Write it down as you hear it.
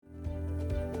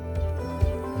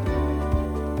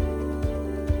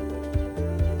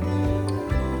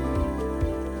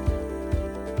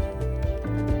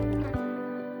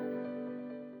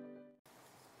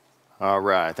All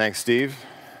right. Thanks, Steve.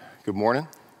 Good morning.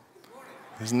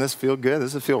 Doesn't this feel good?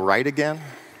 Does it feel right again?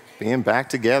 Being back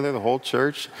together, the whole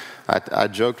church. I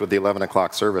joked with the 11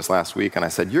 o'clock service last week, and I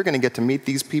said, you're going to get to meet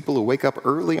these people who wake up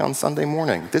early on Sunday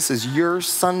morning. This is your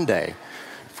Sunday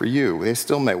for you. They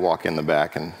still may walk in the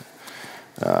back. And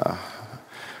I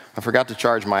forgot to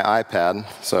charge my iPad,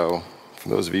 so for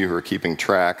those of you who are keeping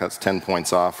track, that's 10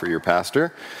 points off for your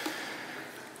pastor.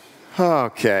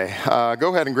 Okay,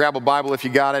 go ahead and grab a Bible if you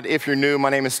got it. If you're new, my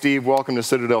name is Steve. Welcome to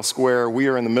Citadel Square. We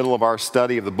are in the middle of our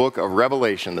study of the book of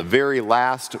Revelation, the very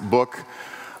last book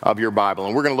of your Bible.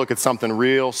 And we're going to look at something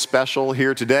real special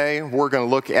here today. We're going to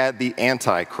look at the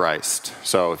Antichrist.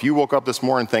 So if you woke up this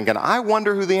morning thinking, I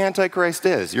wonder who the Antichrist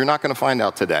is, you're not going to find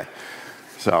out today.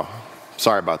 So,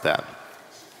 sorry about that.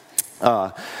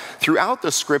 Throughout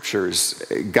the scriptures,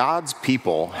 God's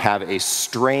people have a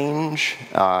strange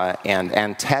and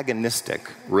antagonistic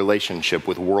relationship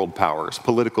with world powers,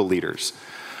 political leaders.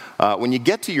 When you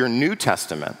get to your New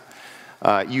Testament,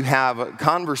 you have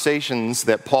conversations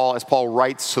that as Paul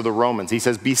writes to the Romans, he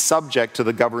says, be subject to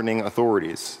the governing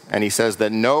authorities. And he says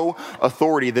that no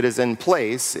authority that is in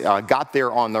place got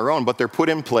there on their own, but they're put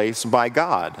in place by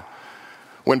God.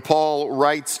 When Paul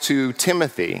writes to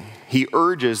Timothy, he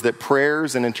urges that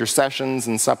prayers and intercessions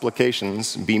and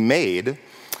supplications be made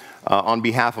on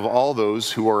behalf of all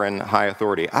those who are in high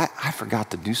authority. I forgot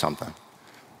to do something.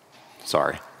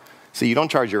 Sorry. See, you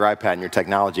don't charge your iPad and your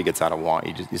technology gets out of want.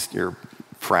 You're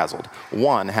frazzled.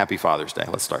 One, happy Father's Day.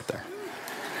 Let's start there.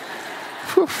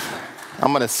 Whew.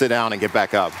 I'm going to sit down and get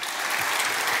back up.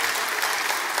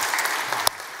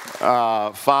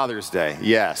 Father's Day,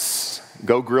 yes.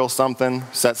 Go grill something,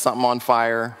 set something on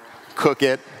fire, cook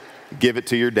it, give it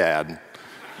to your dad.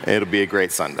 It'll be a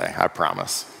great Sunday, I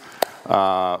promise.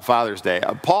 Father's Day.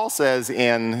 Paul says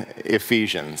in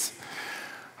Ephesians,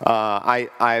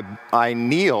 I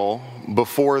kneel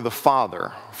before the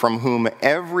Father, from whom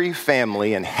every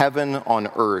family in heaven on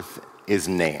earth is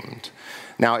named.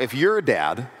 Now, if you're a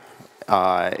dad,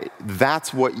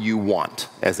 that's what you want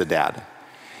as a dad.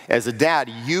 As a dad,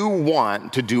 you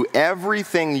want to do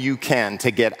everything you can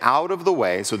to get out of the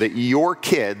way so that your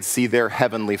kids see their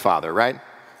heavenly Father, right?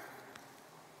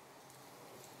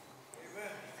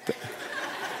 Amen.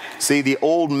 See, the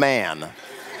old man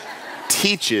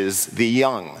teaches the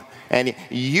young, and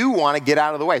you want to get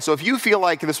out of the way. So if you feel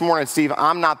like this morning, Steve,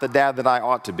 I'm not the dad that I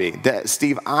ought to be.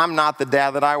 Steve, I'm not the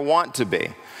dad that I want to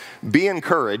be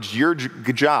encouraged. Your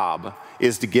job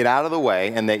is to get out of the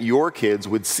way and that your kids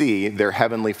would see their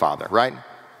heavenly Father, right?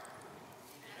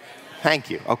 Thank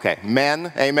you. Okay.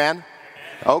 Men, amen?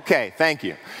 Okay, thank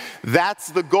you. That's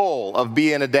the goal of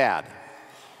being a dad,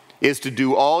 is to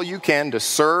do all you can to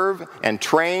serve and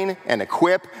train and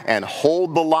equip and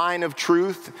hold the line of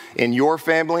truth in your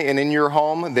family and in your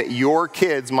home that your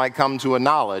kids might come to a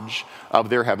knowledge of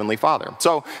their heavenly Father.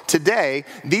 So today,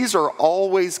 these are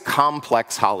always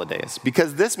complex holidays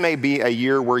because this may be a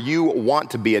year where you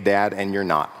want to be a dad and you're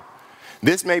not.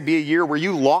 This may be a year where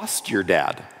you lost your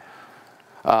dad.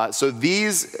 So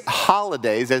these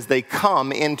holidays, as they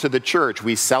come into the church,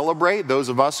 we celebrate those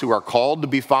of us who are called to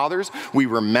be fathers. We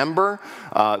remember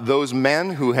those men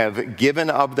who have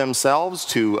given of themselves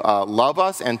to love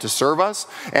us and to serve us.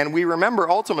 And we remember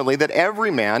ultimately that every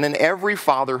man and every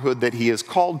fatherhood that he is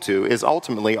called to is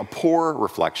ultimately a poor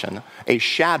reflection, a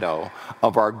shadow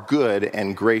of our good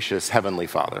and gracious Heavenly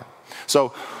Father.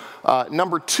 So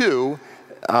number two,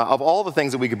 of all the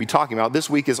things that we could be talking about, this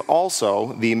week is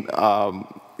also the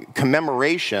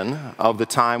commemoration of the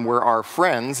time where our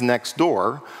friends next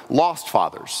door lost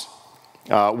fathers,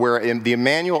 where in the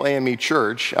Emmanuel AME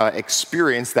Church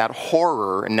experienced that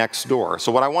horror next door.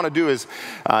 So what I want to do is,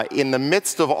 in the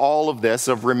midst of all of this,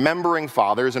 of remembering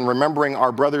fathers and remembering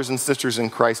our brothers and sisters in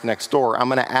Christ next door, I'm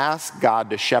going to ask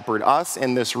God to shepherd us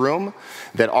in this room,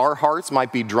 that our hearts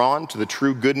might be drawn to the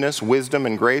true goodness, wisdom,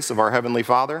 and grace of our Heavenly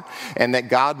Father, and that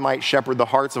God might shepherd the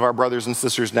hearts of our brothers and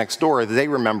sisters next door as they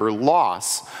remember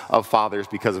loss of fathers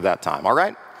because of that time. All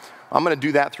right? I'm going to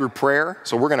do that through prayer.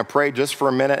 So we're going to pray just for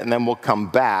a minute, and then we'll come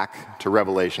back to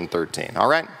Revelation 13. All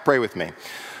right? Pray with me.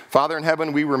 Father in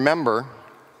heaven, we remember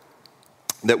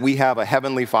that we have a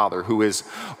heavenly Father who is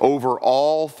over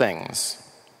all things.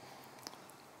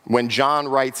 When John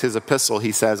writes his epistle,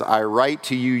 he says, I write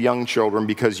to you, young children,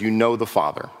 because you know the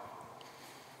Father.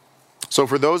 So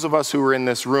for those of us who are in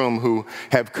this room who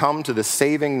have come to the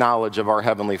saving knowledge of our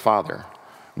Heavenly Father,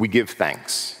 we give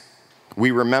thanks.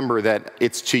 We remember that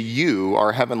it's to you,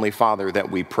 our Heavenly Father,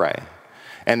 that we pray,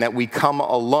 and that we come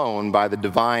alone by the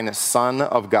divine Son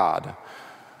of God,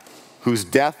 whose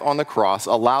death on the cross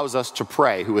allows us to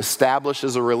pray, who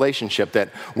establishes a relationship that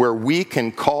where we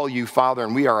can call you Father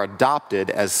and we are adopted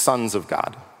as sons of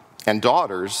God and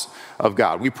daughters of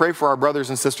God. We pray for our brothers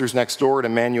and sisters next door at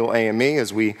Emmanuel AME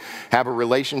as we have a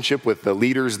relationship with the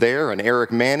leaders there and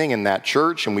Eric Manning in that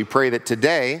church, and we pray that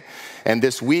today and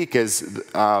this week, as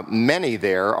many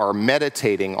there are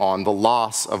meditating on the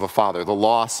loss of a father, the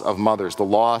loss of mothers, the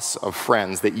loss of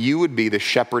friends, that you would be the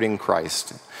shepherding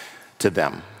Christ to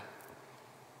them.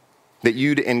 That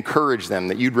you'd encourage them,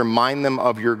 that you'd remind them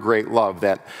of your great love,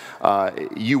 that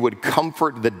you would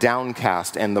comfort the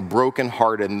downcast and the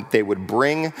brokenhearted, and they would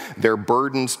bring their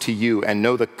burdens to you and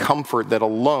know the comfort that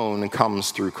alone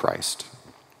comes through Christ.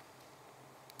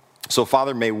 So,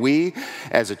 Father, may we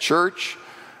as a church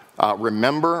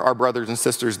remember our brothers and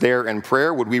sisters there in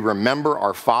prayer. Would we remember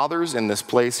our fathers in this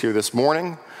place here this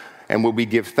morning? And would we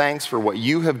give thanks for what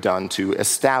you have done to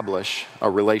establish a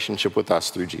relationship with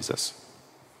us through Jesus?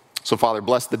 So, Father,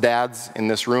 bless the dads in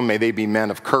this room. May they be men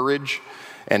of courage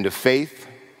and of faith,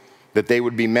 that they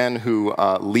would be men who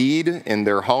lead in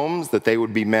their homes, that they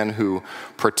would be men who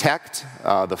protect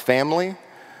the family,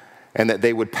 and that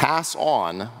they would pass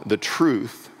on the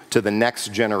truth to the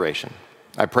next generation.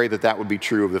 I pray that that would be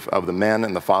true of the men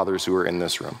and the fathers who are in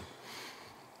this room.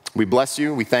 We bless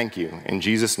you. We thank you. In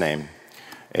Jesus' name,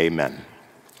 amen.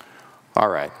 All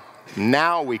right,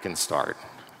 now we can start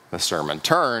the sermon.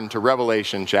 Turn to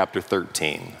Revelation chapter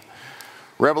 13.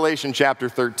 Revelation chapter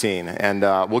 13, and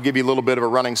we'll give you a little bit of a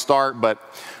running start, but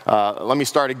let me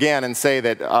start again and say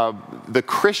that the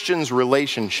Christian's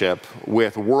relationship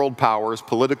with world powers,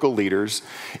 political leaders,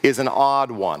 is an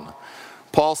odd one.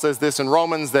 Paul says this in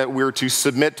Romans, that we're to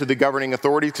submit to the governing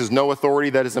authorities because no authority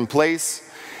that is in place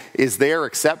is there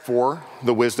except for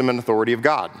the wisdom and authority of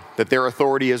God, that their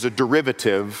authority is a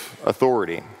derivative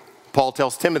authority. Paul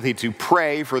tells Timothy to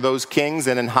pray for those kings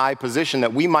and in high position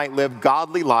that we might live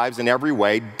godly lives in every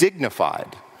way,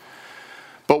 dignified.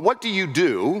 But what do you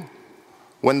do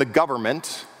when the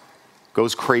government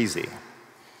goes crazy?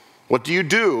 What do you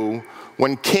do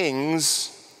when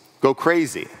kings go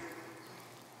crazy?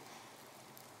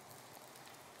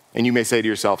 And you may say to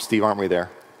yourself, Steve, aren't we there?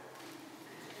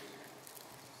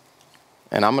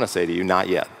 And I'm going to say to you, not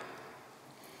yet.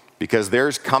 Because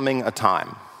there's coming a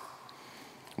time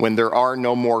when there are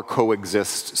no more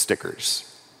coexist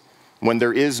stickers, when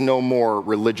there is no more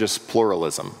religious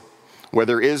pluralism, where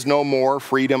there is no more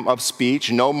freedom of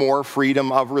speech, no more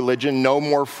freedom of religion, no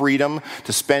more freedom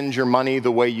to spend your money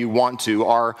the way you want to.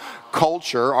 Our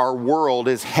culture, our world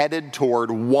is headed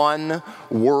toward one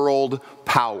world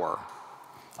power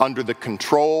under the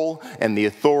control and the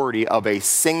authority of a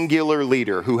singular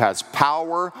leader who has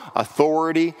power,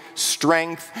 authority,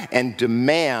 strength, and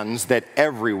demands that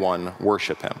everyone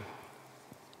worship him.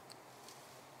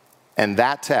 And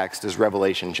that text is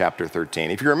Revelation chapter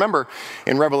 13. If you remember,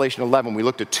 in Revelation 11, we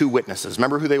looked at two witnesses.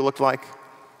 Remember who they looked like?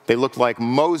 They looked like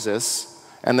Moses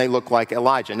and they looked like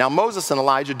Elijah. Now, Moses and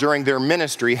Elijah, during their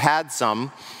ministry, had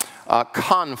some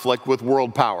conflict with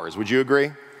world powers. Would you agree?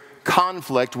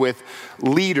 Conflict with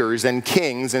leaders and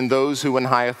kings and those who in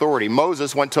high authority.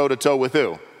 Moses went toe-to-toe with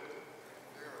who?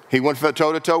 He went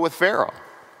toe-to-toe with Pharaoh.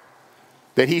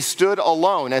 That he stood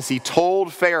alone as he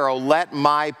told Pharaoh, let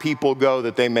my people go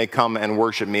that they may come and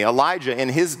worship me. Elijah in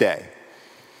his day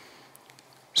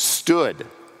stood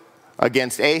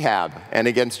against Ahab and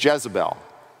against Jezebel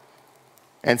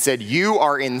and said, you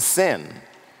are in sin.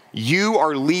 You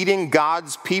are leading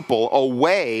God's people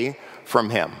away from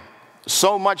him.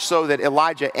 So much so that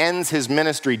Elijah ends his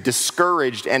ministry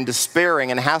discouraged and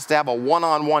despairing and has to have a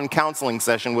one-on-one counseling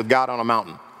session with God on a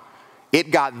mountain.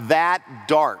 It got that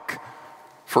dark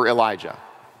for Elijah.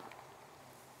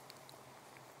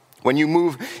 When you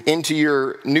move into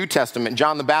your New Testament,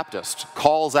 John the Baptist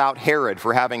calls out Herod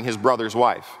for having his brother's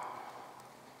wife.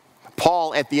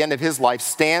 Paul, at the end of his life,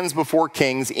 stands before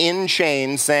kings in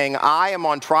chains saying, I am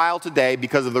on trial today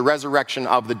because of the resurrection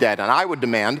of the dead. And I would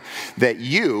demand that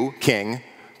you, king,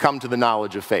 come to the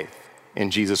knowledge of faith in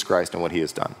Jesus Christ and what he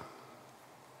has done.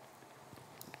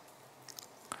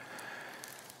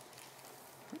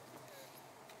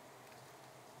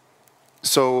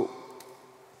 So,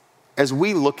 as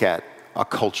we look at a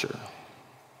culture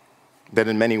that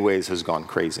in many ways has gone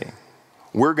crazy,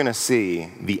 we're going to see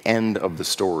the end of the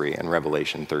story in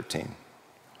Revelation 13.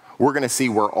 We're going to see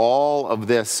where all of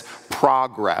this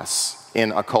progress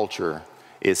in a culture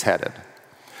is headed.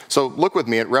 So look with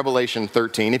me at Revelation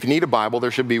 13. If you need a Bible, there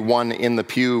should be one in the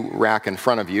pew rack in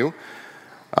front of you.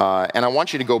 And I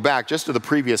want you to go back just to the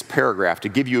previous paragraph to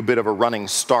give you a bit of a running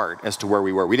start as to where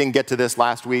we were. We didn't get to this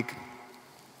last week.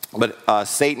 But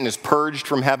Satan is purged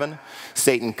from heaven.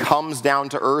 Satan comes down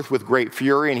to earth with great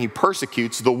fury, and he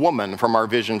persecutes the woman from our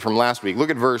vision from last week. Look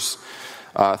at verse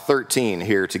 13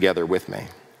 here together with me.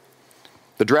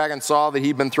 The dragon saw that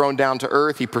he'd been thrown down to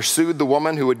earth. He pursued the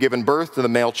woman who had given birth to the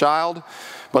male child.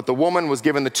 But the woman was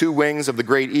given the 2 wings of the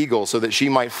great eagle so that she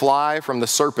might fly from the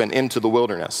serpent into the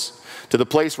wilderness, to the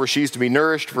place where she's to be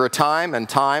nourished for a time and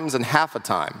times and half a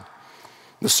time.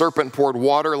 The serpent poured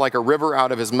water like a river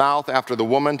out of his mouth after the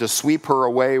woman to sweep her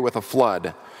away with a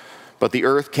flood. But the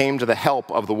earth came to the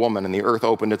help of the woman, and the earth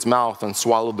opened its mouth and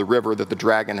swallowed the river that the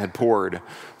dragon had poured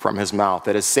from his mouth.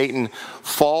 That as Satan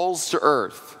falls to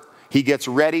earth, he gets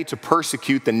ready to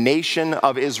persecute the nation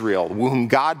of Israel, whom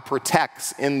God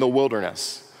protects in the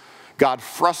wilderness. God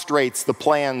frustrates the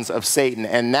plans of Satan.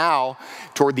 And now,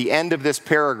 toward the end of this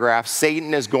paragraph,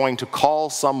 Satan is going to call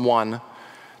someone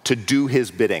to do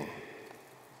his bidding.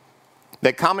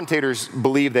 That commentators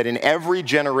believe that in every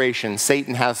generation,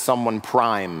 Satan has someone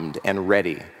primed and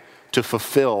ready to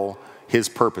fulfill his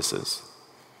purposes.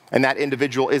 And that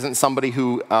individual isn't somebody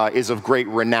who is of great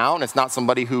renown. It's not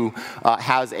somebody who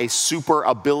has a super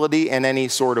ability in any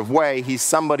sort of way. He's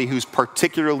somebody who's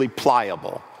particularly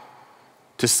pliable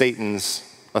to Satan's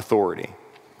authority.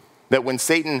 That when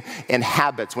Satan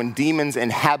inhabits, when demons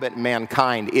inhabit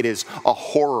mankind, it is a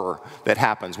horror that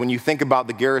happens. When you think about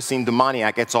the Gerasene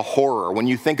demoniac, it's a horror. When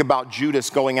you think about Judas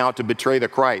going out to betray the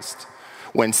Christ,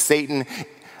 when Satan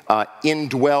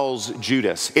indwells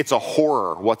Judas, it's a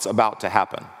horror what's about to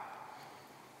happen.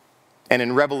 And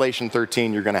in Revelation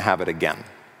 13, you're going to have it again,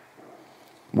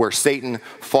 where Satan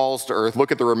falls to earth.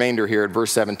 Look at the remainder here at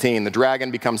verse 17. The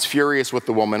dragon becomes furious with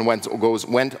the woman,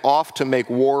 went off to make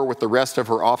war with the rest of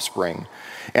her offspring,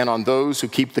 and on those who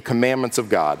keep the commandments of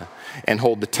God and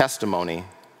hold the testimony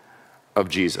of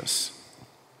Jesus.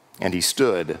 And he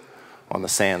stood on the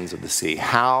sands of the sea.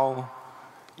 How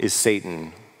is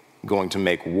Satan going to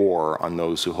make war on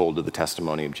those who hold to the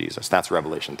testimony of Jesus? That's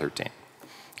Revelation 13.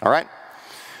 All right?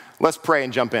 Let's pray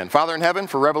and jump in. Father in heaven,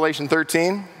 for Revelation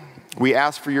 13, we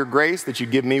ask for your grace that you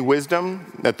give me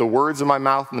wisdom, that the words of my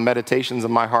mouth and the meditations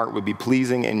of my heart would be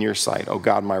pleasing in your sight. Oh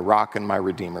God, my rock and my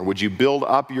redeemer. Would you build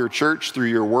up your church through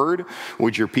your word?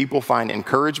 Would your people find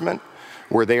encouragement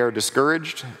where they are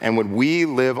discouraged? And would we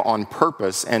live on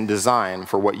purpose and design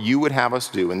for what you would have us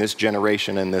do in this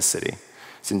generation and this city?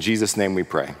 It's in Jesus' name we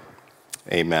pray.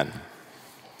 Amen.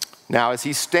 Now, as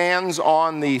he stands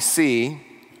on the sea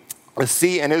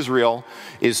in Israel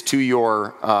is to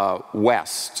your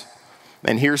west.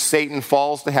 And here Satan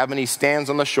falls to heaven. He stands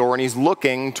on the shore and he's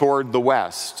looking toward the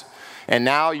west. And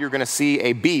now you're going to see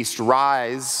a beast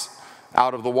rise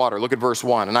out of the water. Look at verse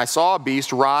 1. And I saw a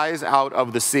beast rise out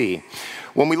of the sea.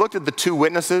 When we looked at the 2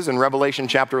 witnesses in Revelation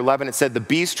chapter 11, it said the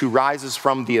beast who rises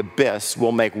from the abyss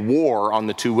will make war on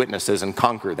the 2 witnesses and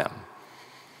conquer them.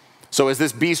 So as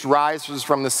this beast rises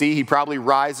from the sea, he probably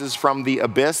rises from the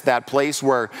abyss, that place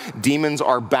where demons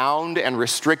are bound and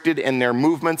restricted in their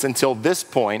movements until this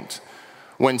point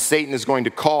when Satan is going to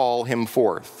call him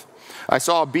forth. I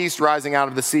saw a beast rising out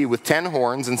of the sea with 10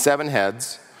 horns and 7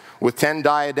 heads, with 10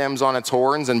 diadems on its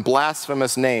horns and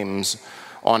blasphemous names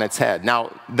on its head.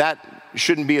 Now, that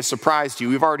shouldn't be a surprise to you.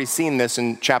 We've already seen this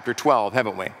in chapter 12,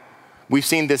 haven't we? We've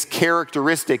seen this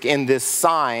characteristic in this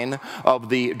sign of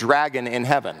the dragon in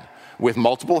heaven, with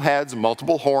multiple heads,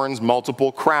 multiple horns,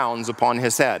 multiple crowns upon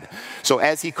his head. So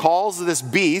as he calls this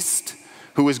beast,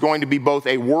 who is going to be both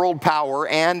a world power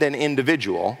and an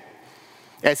individual,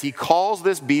 as he calls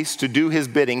this beast to do his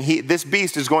bidding, this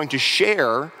beast is going to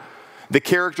share the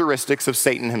characteristics of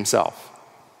Satan himself.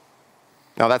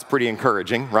 Now that's pretty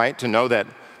encouraging, right? To know that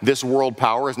this world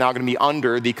power is now going to be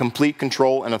under the complete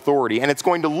control and authority, and it's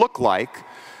going to look like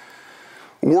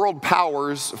world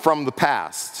powers from the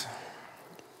past.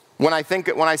 When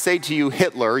I say to you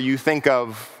Hitler, you think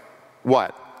of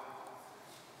what?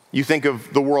 You think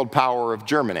of the world power of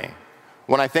Germany.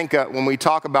 When we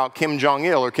talk about Kim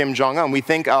Jong-il or Kim Jong-un, we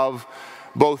think of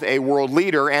both a world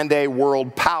leader and a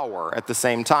world power at the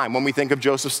same time. When we think of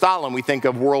Joseph Stalin, we think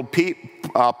of world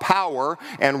power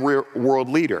and world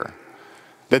leader.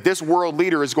 That this world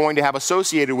leader is going to have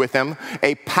associated with him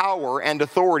a power and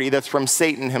authority that's from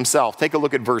Satan himself. Take a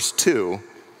look at verse 2.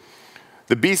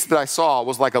 The beast that I saw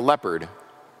was like a leopard.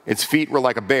 Its feet were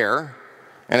like a bear,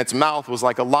 and its mouth was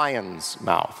like a lion's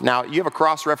mouth. Now, you have a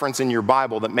cross-reference in your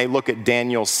Bible that may look at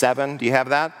Daniel 7. Do you have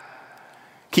that?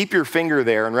 Keep your finger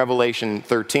there in Revelation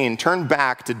 13. Turn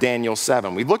back to Daniel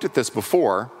 7. We've looked at this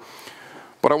before,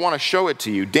 but I want to show it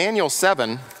to you. Daniel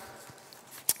 7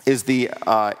 is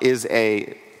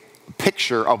a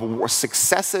picture of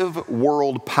successive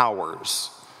world powers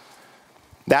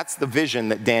That's the vision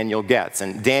that Daniel gets.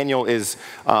 And Daniel is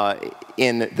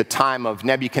in the time of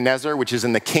Nebuchadnezzar, which is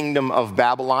in the kingdom of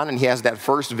Babylon. And he has that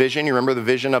first vision. You remember the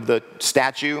vision of the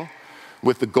statue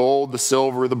with the gold, the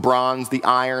silver, the bronze, the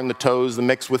iron, the toes, the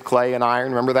mixed with clay and iron.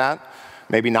 Remember that?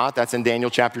 Maybe not. That's in Daniel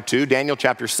chapter 2. Daniel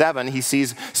chapter 7, he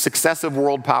sees successive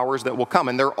world powers that will come.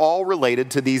 And they're all related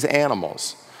to these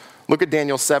animals. Look at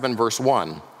Daniel 7, verse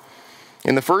 1.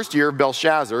 In the first year of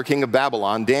Belshazzar, king of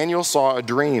Babylon, Daniel saw a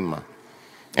dream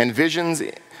and visions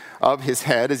of his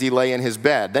head as he lay in his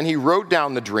bed. Then he wrote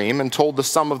down the dream and told the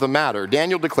sum of the matter.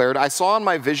 Daniel declared, I saw in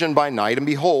my vision by night, and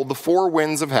behold, the four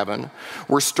winds of heaven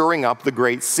were stirring up the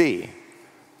great sea.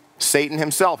 Satan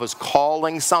himself is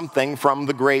calling something from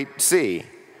the great sea.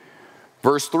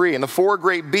 Verse 3, and the four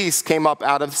great beasts came up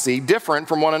out of the sea, different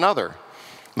from one another.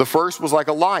 The first was like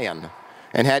a lion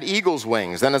and had eagle's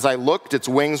wings. Then as I looked, its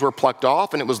wings were plucked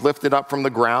off, and it was lifted up from the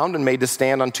ground and made to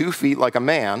stand on 2 feet like a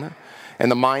man. And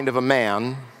the mind of a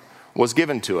man was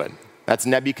given to it. That's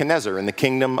Nebuchadnezzar in the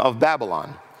kingdom of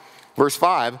Babylon. Verse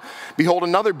 5, behold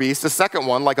another beast, a second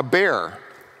one, like a bear.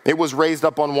 It was raised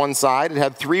up on one side. It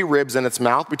had 3 ribs in its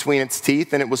mouth between its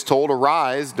teeth, and it was told,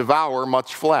 arise, devour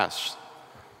much flesh.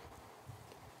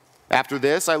 After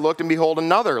this, I looked, and behold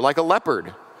another, like a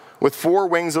leopard, with 4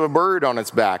 wings of a bird on its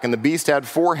back. And the beast had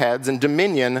 4 heads, and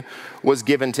dominion was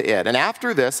given to it. And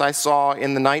after this, I saw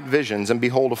in the night visions, and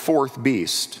behold a 4th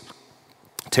beast,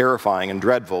 terrifying and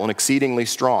dreadful and exceedingly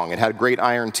strong. It had great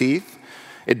iron teeth.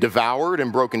 It devoured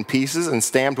and broke in pieces and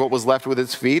stamped what was left with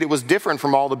its feet. It was different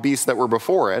from all the beasts that were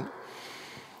before it.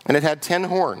 And it had 10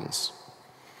 horns.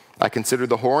 I considered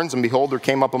the horns, and behold, there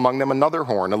came up among them another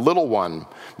horn, a little one,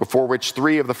 before which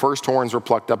 3 of the first horns were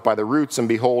plucked up by the roots. And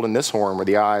behold, in this horn were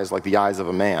the eyes like the eyes of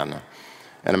a man,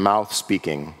 and a mouth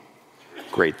speaking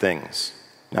great things.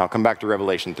 Now come back to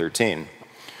Revelation 13.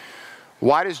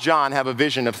 Why does John have a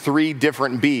vision of 3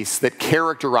 different beasts that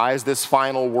characterize this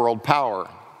final world power?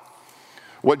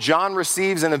 What John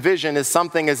receives in a vision is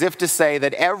something as if to say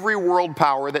that every world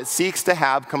power that seeks to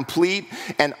have complete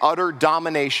and utter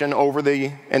domination over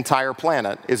the entire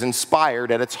planet is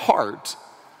inspired at its heart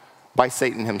by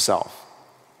Satan himself.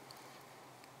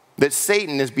 That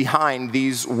Satan is behind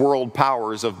these world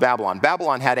powers of Babylon.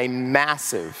 Babylon had a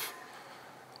massive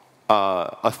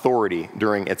authority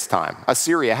during its time.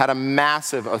 Assyria had a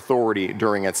massive authority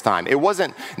during its time. It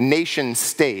wasn't nation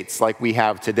states like we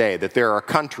have today, that there are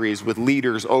countries with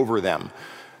leaders over them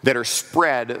that are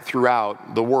spread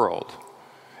throughout the world.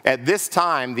 At this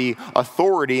time, the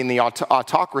authority and the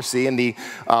autocracy and the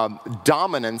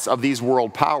dominance of these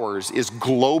world powers is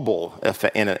global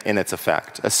in its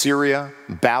effect. Assyria,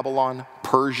 Babylon,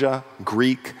 Persia,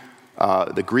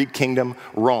 the Greek kingdom,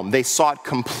 Rome. They sought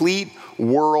complete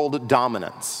world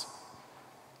dominance.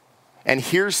 And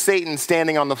here's Satan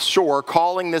standing on the shore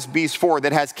calling this beast forward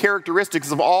that has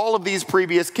characteristics of all of these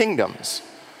previous kingdoms.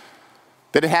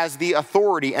 That it has the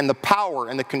authority and the power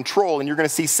and the control, and you're going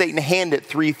to see Satan hand it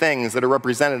 3 things that are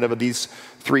representative of these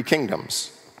 3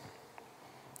 kingdoms.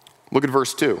 Look at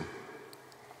verse 2.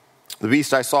 The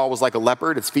beast I saw was like a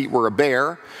leopard, its feet were a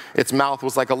bear, its mouth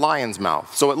was like a lion's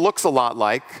mouth. So it looks a lot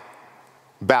like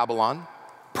Babylon,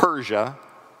 Persia,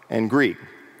 and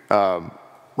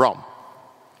Rome.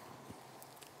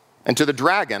 And to the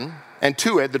dragon, and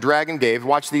to it the dragon gave,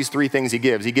 watch these 3 things he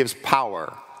gives. He gives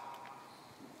power.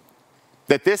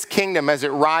 That this kingdom as it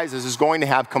rises is going to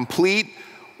have complete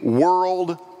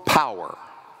world power.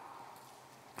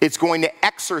 It's going to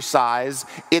exercise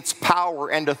its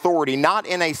power and authority, not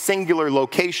in a singular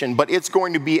location, but it's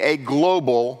going to be a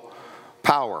global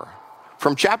power.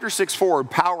 From chapter 6 forward,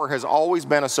 power has always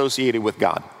been associated with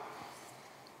God.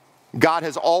 God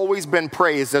has always been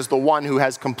praised as the one who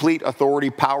has complete authority,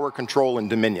 power, control, and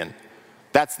dominion.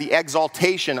 That's the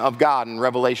exaltation of God in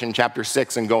Revelation chapter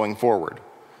 6 and going forward.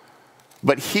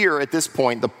 But here at this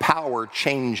point, the power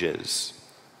changes.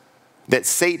 That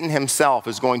Satan himself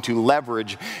is going to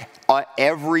leverage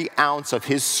every ounce of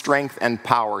his strength and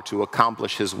power to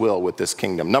accomplish his will with this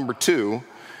kingdom. Number 2,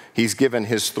 he's given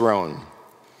his throne.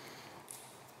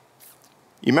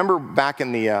 You remember back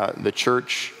in the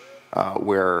church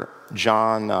where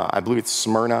John, I believe it's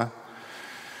Smyrna,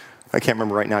 I can't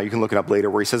remember right now, you can look it up later,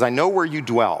 where he says, I know where you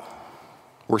dwell,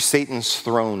 where Satan's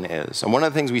throne is. And one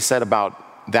of the things we said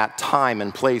about that time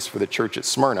and place for the church at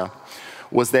Smyrna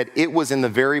was that it was in the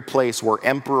very place where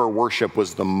emperor worship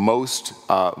was the most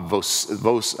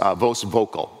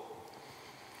vocal.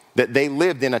 That they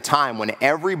lived in a time when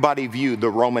everybody viewed the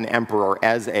Roman emperor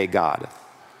as a god.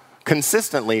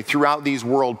 Consistently throughout these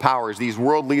world powers, these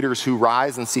world leaders who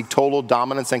rise and seek total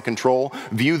dominance and control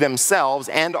view themselves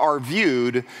and are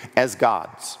viewed as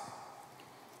gods.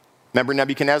 Remember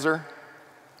Nebuchadnezzar?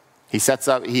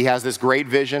 He has this great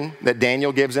vision that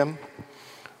Daniel gives him,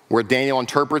 where Daniel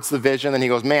interprets the vision, and he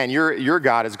goes, man, your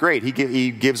God is great.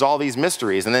 He gives all these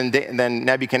mysteries. And then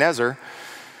Nebuchadnezzar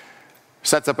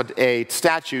sets up a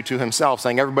statue to himself,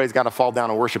 saying everybody's got to fall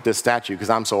down and worship this statue because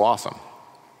I'm so awesome.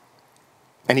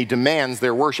 And he demands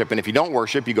their worship. And if you don't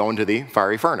worship, you go into the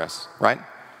fiery furnace, right?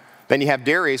 Then you have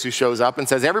Darius who shows up and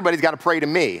says, everybody's got to pray to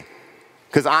me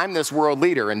because I'm this world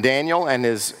leader. And Daniel and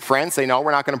his friends say, no,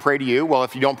 we're not going to pray to you. Well,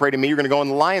 if you don't pray to me, you're going to go in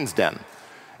the lion's den.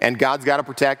 And God's got to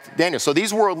protect Daniel. So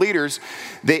these world leaders,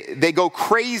 they go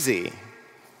crazy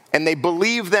and they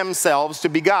believe themselves to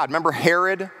be God. Remember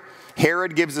Herod?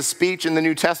 Herod gives a speech in the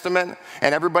New Testament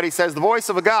and everybody says, the voice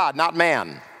of a God, not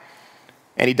man.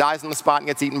 And he dies on the spot and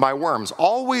gets eaten by worms.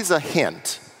 Always a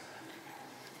hint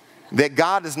that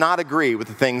God does not agree with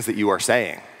the things that you are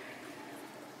saying.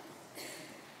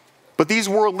 But these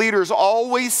world leaders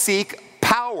always seek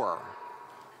power.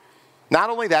 Not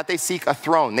only that, they seek a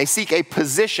throne. They seek a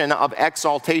position of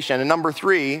exaltation. And number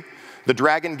 3, the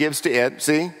dragon gives to it,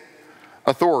 see,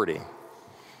 authority.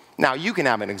 Now, you can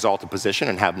have an exalted position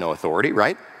and have no authority,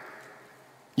 right?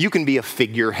 You can be a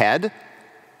figurehead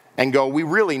and go, we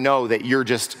really know that you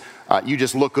just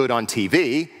look good on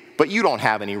TV, but you don't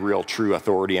have any real true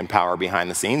authority and power behind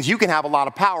the scenes. You can have a lot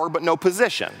of power, but no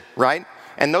position, right?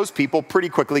 And those people pretty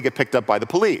quickly get picked up by the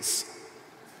police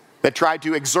that try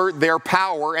to exert their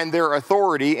power and their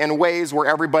authority in ways where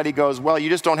everybody goes, well, you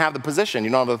just don't have the position, you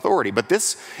don't have the authority. But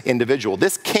this individual,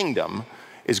 this kingdom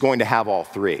is going to have all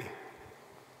 3.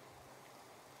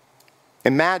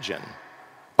 Imagine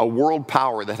a world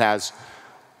power that has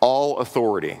all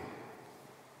authority,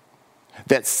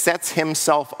 that sets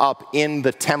himself up in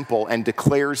the temple and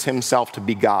declares himself to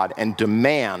be God and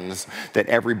demands that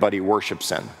everybody worships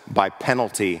him by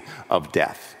penalty of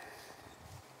death.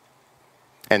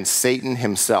 And Satan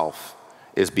himself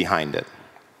is behind it.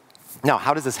 Now,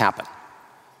 how does this happen?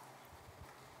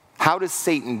 How does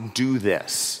Satan do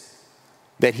this?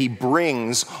 That he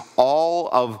brings all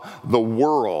of the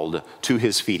world to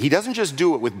his feet. He doesn't just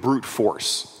do it with brute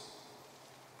force.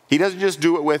 He doesn't just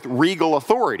do it with regal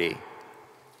authority.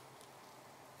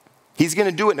 He's going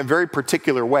to do it in a very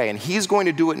particular way, and he's going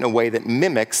to do it in a way that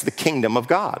mimics the kingdom of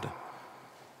God.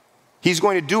 He's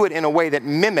going to do it in a way that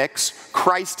mimics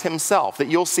Christ himself, that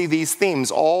you'll see these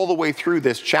themes all the way through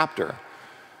this chapter.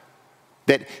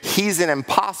 That he's an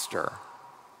imposter,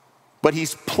 but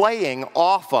he's playing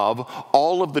off of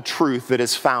all of the truth that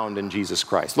is found in Jesus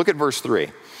Christ. Look at verse 3.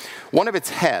 One of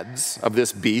its heads of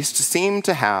this beast seemed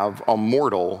to have a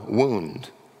mortal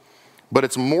wound, but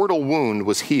its mortal wound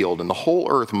was healed, and the whole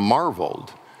earth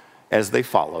marveled as they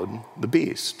followed the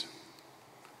beast.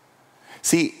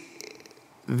 See,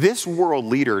 this world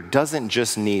leader doesn't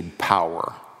just need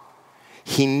power.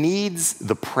 He needs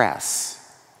the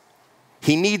press.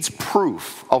 He needs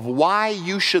proof of why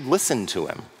you should listen to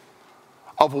him,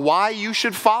 of why you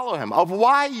should follow him, of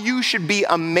why you should be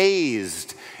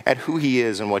amazed at who he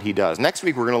is and what he does. Next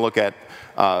week, we're going to look at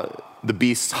the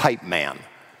beast's hype man,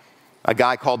 a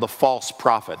guy called the false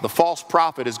prophet. The false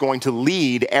prophet is going to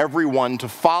lead everyone to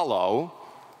follow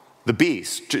the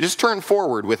beast. Just turn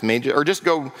forward with me, or just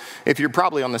go, if you're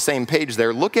probably on the same page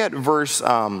there, look at verse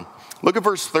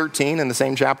 13 in the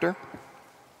same chapter.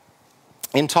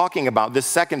 In talking about this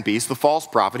second beast, the false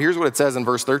prophet, here's what it says in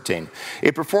verse 13.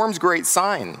 It performs great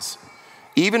signs,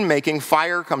 even making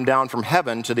fire come down from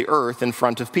heaven to the earth in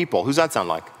front of people. Who's that sound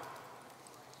like?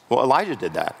 Well, Elijah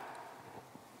did that.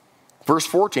 Verse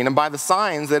 14, and by the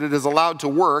signs that it is allowed to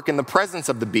work in the presence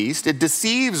of the beast, it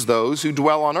deceives those who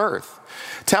dwell on earth,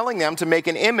 telling them to make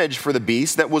an image for the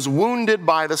beast that was wounded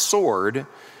by the sword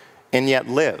and yet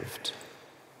lived.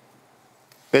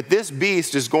 That this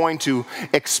beast is going to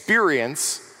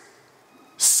experience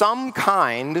some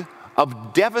kind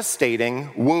of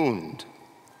devastating wound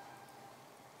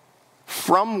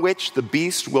from which the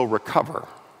beast will recover.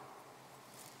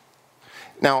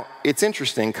 Now, it's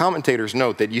interesting, commentators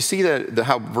note that you see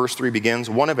how verse 3 begins,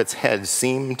 one of its heads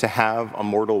seemed to have a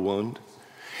mortal wound.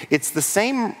 It's the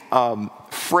same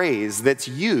phrase that's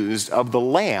used of the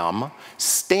lamb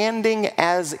standing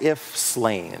as if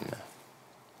slain,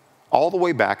 all the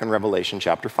way back in Revelation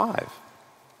chapter 5.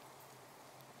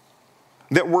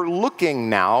 That we're looking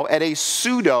now at a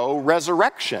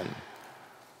pseudo-resurrection.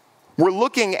 We're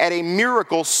looking at a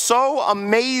miracle so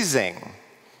amazing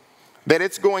that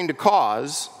it's going to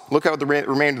cause, look how the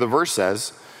remainder of the verse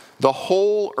says, the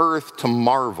whole earth to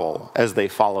marvel as they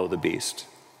follow the beast.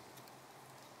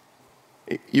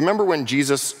 You remember when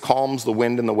Jesus calms the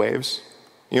wind and the waves?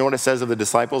 You know what it says of the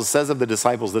disciples? It says of the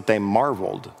disciples that they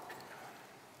marveled,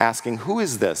 asking, who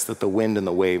is this that the wind and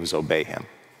the waves obey him?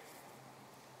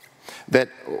 that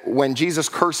when Jesus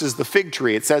curses the fig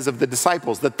tree, it says of the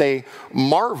disciples that they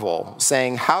marvel,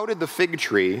 saying, "How did the fig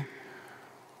tree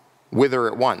wither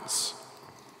at once?"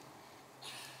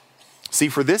 See,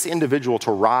 for this individual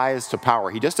to rise to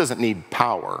power, he just doesn't need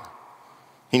power.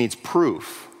 He needs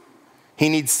proof. He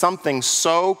needs something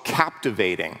so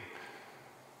captivating,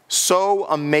 so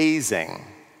amazing,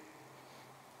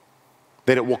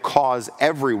 that it will cause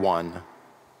everyone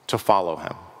to follow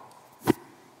him.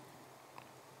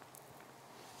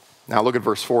 Now look at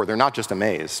verse 4. They're not just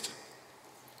amazed.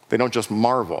 They don't just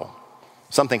marvel.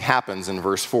 Something happens in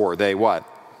verse 4. They what?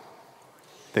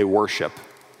 They worship.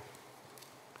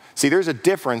 See, there's a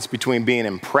difference between being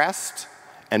impressed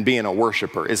and being a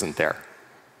worshiper, isn't there?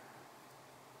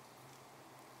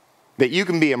 That you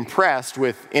can be impressed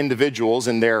with individuals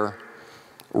in their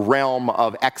realm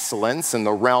of excellence, in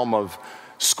the realm of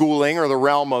schooling or the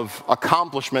realm of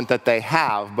accomplishment that they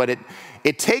have, but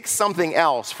it takes something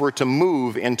else for it to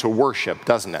move into worship,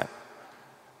 doesn't it?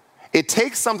 It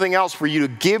takes something else for you to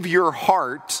give your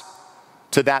heart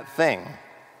to that thing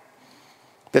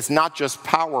that's not just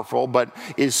powerful, but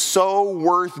is so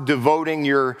worth devoting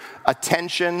your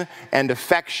attention and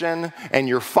affection and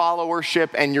your followership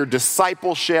and your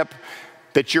discipleship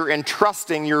that you're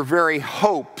entrusting your very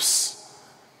hopes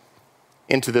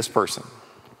into this person.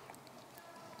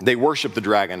 They worshiped the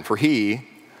dragon, for he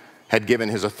had given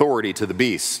his authority to the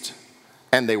beast.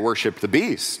 And they worshiped the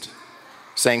beast,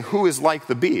 saying, "Who is like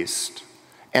the beast?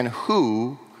 And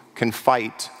who can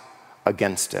fight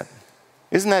against it?"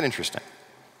 Isn't that interesting?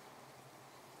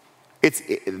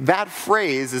 That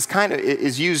phrase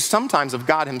is used sometimes of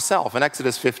God himself. In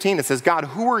Exodus 15, it says, "God,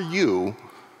 who are you?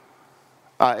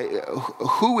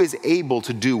 Who is able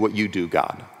to do what you do,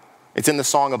 God?" It's in the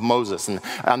Song of Moses. And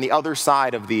on the other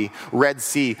side of the Red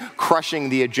Sea, crushing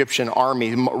the Egyptian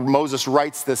army, Moses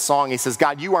writes this song. He says,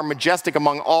 "God, you are majestic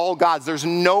among all gods. There's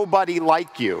nobody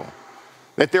like you."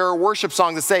 That there are worship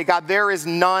songs that say, "God, there is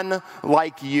none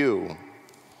like you.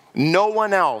 No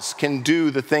one else can do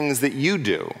the things that you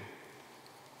do."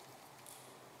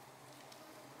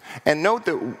 And note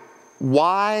that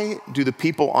why do the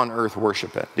people on earth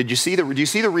worship it? Do you see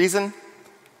the reason?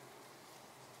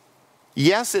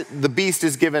 Yes, the beast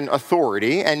is given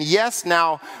authority, and yes,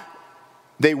 now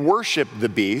they worship the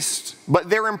beast, but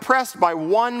they're impressed by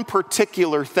one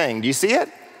particular thing. Do you see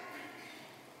it?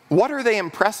 What are they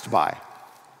impressed by?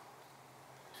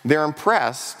 They're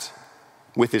impressed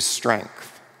with his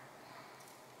strength.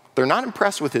 They're not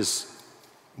impressed with his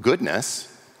goodness,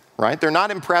 right? They're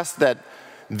not impressed that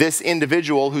this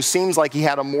individual who seems like he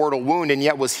had a mortal wound and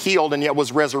yet was healed and yet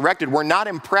was resurrected, we're not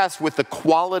impressed with the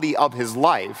quality of his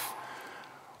life.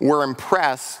 We're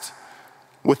impressed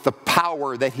with the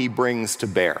power that he brings to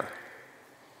bear.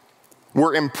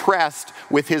 We're impressed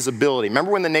with his ability.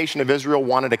 Remember when the nation of Israel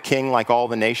wanted a king like all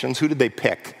the nations? Who did they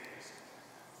pick?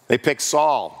 They picked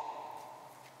Saul.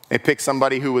 They picked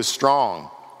somebody who was strong,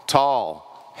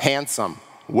 tall, handsome,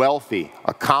 wealthy,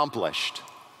 accomplished.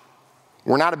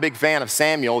 We're not a big fan of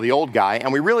Samuel, the old guy,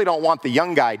 and we really don't want the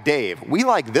young guy, Dave. We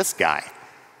like this guy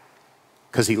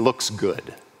because he looks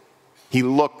good. He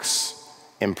looks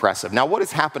impressive. Now, what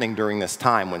is happening during this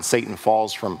time when Satan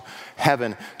falls from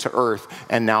heaven to earth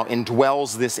and now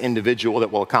indwells this individual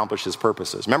that will accomplish his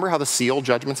purposes? Remember how the seal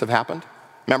judgments have happened?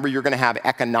 Remember, you're going to have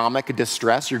economic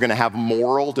distress. You're going to have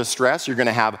moral distress. You're going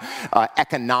to have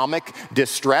economic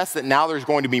distress, that now there's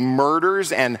going to be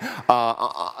murders and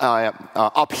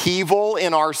upheaval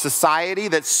in our society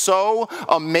that's so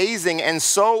amazing and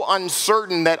so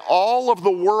uncertain that all of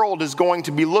the world is going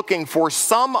to be looking for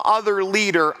some other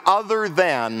leader other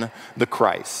than the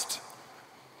Christ.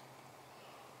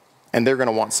 And they're going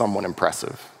to want someone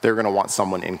impressive. They're going to want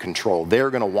someone in control. They're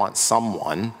going to want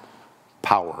someone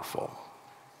powerful.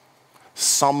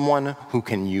 Someone who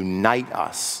can unite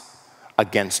us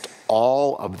against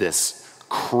all of this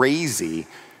craziness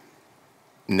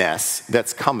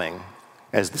that's coming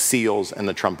as the seals and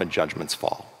the trumpet judgments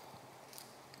fall.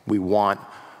 We want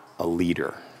a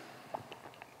leader.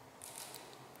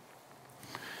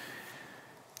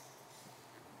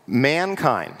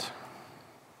 Mankind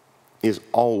is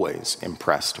always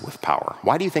impressed with power.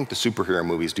 Why do you think the superhero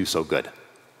movies do so good?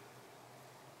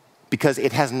 Because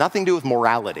it has nothing to do with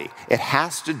morality. It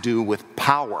has to do with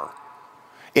power.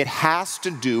 It has to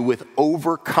do with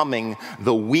overcoming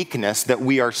the weakness that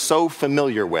we are so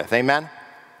familiar with. Amen?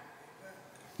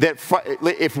 That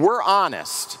if we're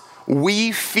honest,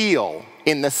 we feel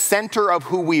in the center of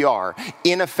who we are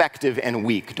ineffective and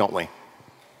weak, don't we?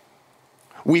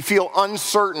 We feel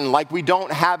uncertain, like we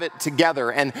don't have it together.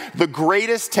 And the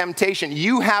greatest temptation,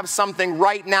 you have something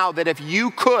right now that if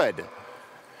you could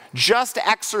just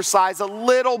exercise a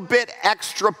little bit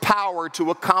extra power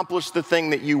to accomplish the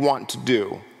thing that you want to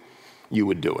do, you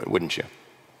would do it, wouldn't you?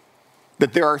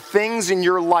 That there are things in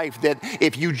your life that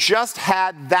if you just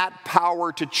had that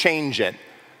power to change it,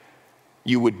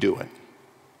 you would do it.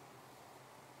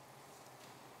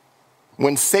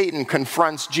 When Satan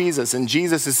confronts Jesus and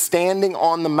Jesus is standing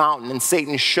on the mountain and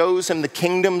Satan shows him the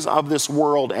kingdoms of this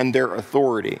world and their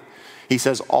authority, he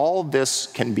says, all this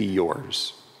can be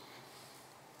yours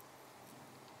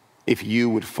if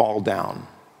you would fall down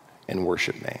and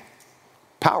worship me.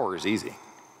 Power is easy.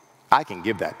 I can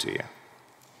give that to you.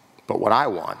 But what I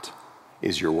want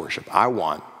is your worship. I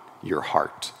want your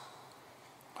heart.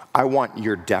 I want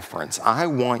your deference. I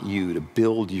want you to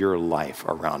build your life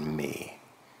around me.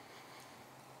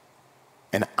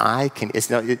 And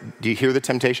do you hear the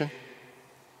temptation?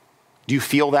 Do you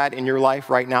feel that in your life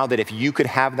right now? That if you could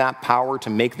have that power to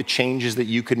make the changes that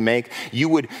you could make, you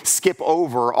would skip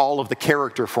over all of the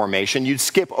character formation. You'd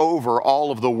skip over all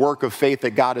of the work of faith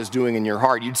that God is doing in your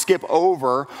heart. You'd skip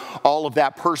over all of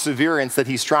that perseverance that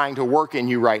he's trying to work in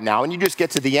you right now. And you just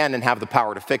get to the end and have the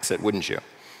power to fix it, wouldn't you?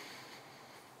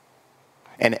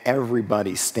 And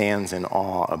everybody stands in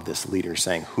awe of this leader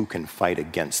saying, who can fight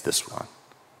against this one?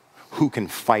 Who can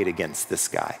fight against this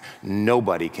guy?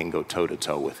 Nobody can go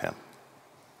toe-to-toe with him.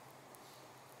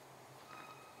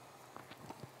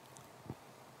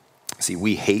 See,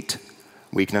 we hate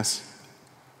weakness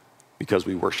because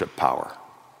we worship power.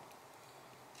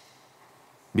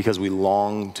 Because we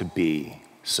long to be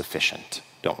sufficient,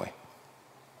 don't we?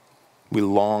 We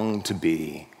long to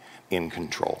be in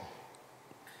control.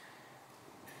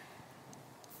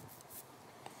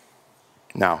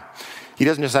 Now, he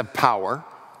doesn't just have power.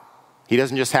 He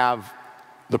doesn't just have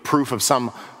the proof of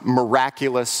some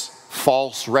miraculous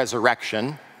false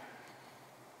resurrection.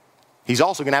 He's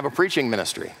also going to have a preaching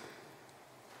ministry.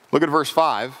 Look at verse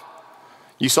 5.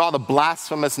 You saw the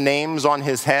blasphemous names on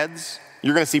his heads.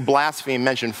 You're going to see blasphemy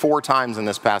mentioned 4 times in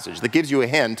this passage. That gives you a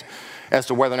hint as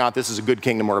to whether or not this is a good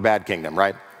kingdom or a bad kingdom,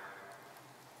 right?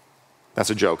 That's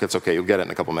a joke. It's okay. You'll get it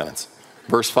in a couple minutes.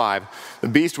 Verse 5. The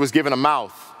beast was given a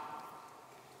mouth.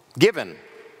 Given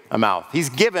a mouth. He's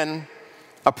given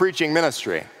a preaching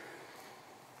ministry,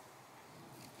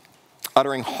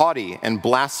 uttering haughty and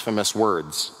blasphemous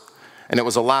words, and it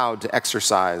was allowed to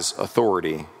exercise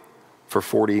authority for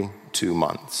 42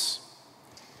 months.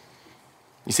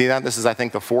 You see that? This is, I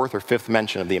think, the 4th or 5th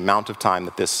mention of the amount of time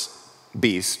that this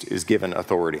beast is given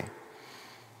authority.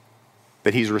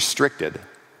 That he's restricted.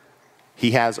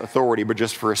 He has authority, but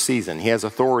just for a season. He has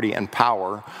authority and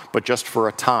power, but just for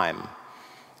a time.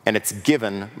 And it's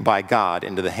given by God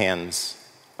into the hands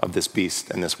of this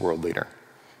beast and this world leader.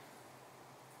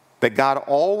 That God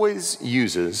always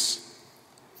uses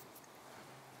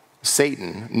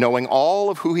Satan, knowing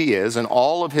all of who he is and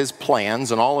all of his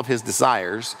plans and all of his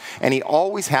desires, and he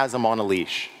always has him on a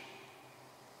leash.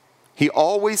 He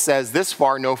always says, this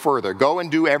far, no further. Go and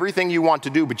do everything you want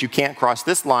to do, but you can't cross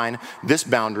this line, this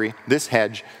boundary, this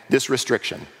hedge, this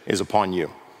restriction is upon you.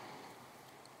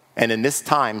 And in this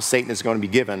time, Satan is going to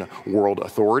be given world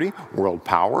authority, world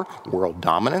power, world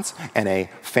dominance, and a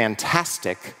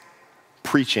fantastic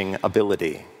preaching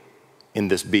ability in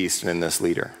this beast and in this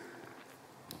leader.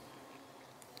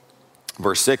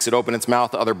 Verse 6, it opened its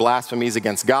mouth to utter blasphemies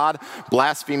against God,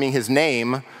 blaspheming his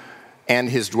name and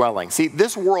his dwelling. See,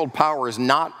 this world power is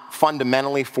not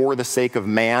fundamentally for the sake of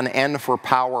man and for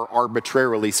power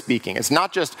arbitrarily speaking. It's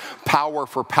not just power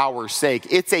for power's sake.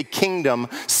 It's a kingdom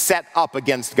set up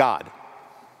against God.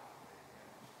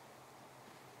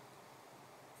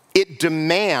 It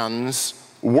demands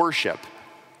worship.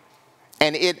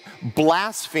 And it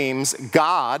blasphemes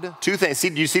God. 2 things.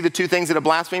 See, do you see the 2 things that it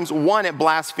blasphemes? 1, it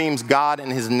blasphemes God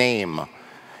and his name.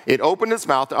 It opened its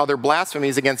mouth to utter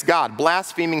blasphemies against God,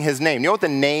 blaspheming his name. You know what the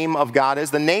name of God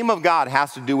is? The name of God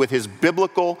has to do with his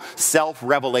biblical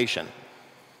self-revelation.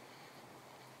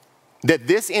 That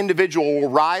this individual will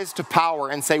rise to power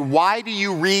and say, why do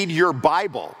you read your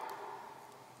Bible?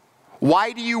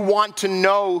 Why do you want to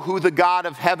know who the God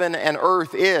of heaven and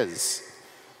earth is?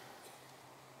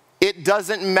 It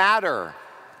doesn't matter.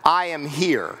 I am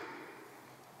here.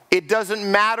 It doesn't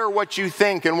matter what you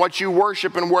think and what you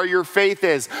worship and where your faith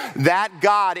is. That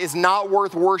God is not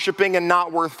worth worshiping and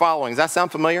not worth following. Does that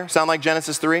sound familiar? Sound like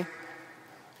Genesis 3?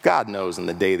 God knows in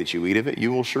the day that you eat of it,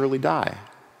 you will surely die.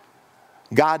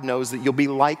 God knows that you'll be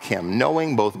like him,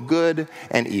 knowing both good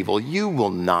and evil. You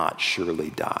will not surely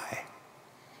die.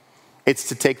 It's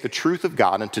to take the truth of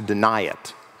God and to deny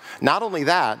it. Not only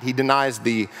that, he denies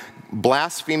the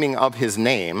blaspheming of his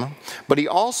name, but he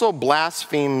also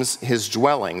blasphemes his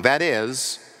dwelling. That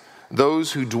is,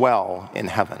 those who dwell in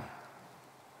heaven.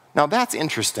 Now that's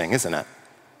interesting, isn't it?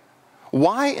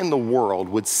 Why in the world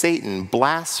would Satan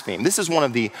blaspheme? This is one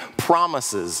of the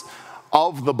promises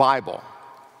of the Bible,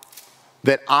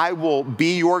 that I will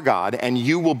be your God and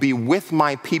you will be with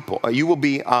my people. You will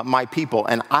be my people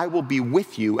and I will be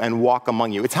with you and walk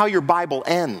among you. It's how your Bible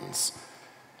ends.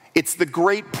 It's the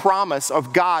great promise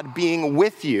of God being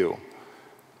with you.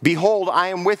 Behold, I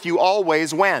am with you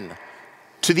always when?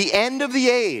 To the end of the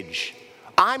age.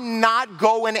 I'm not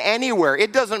going anywhere.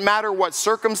 It doesn't matter what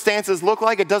circumstances look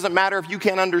like. It doesn't matter if you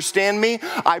can't understand me.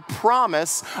 I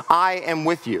promise I am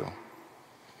with you.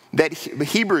 That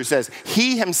Hebrews says,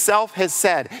 he himself has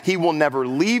said he will never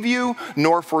leave you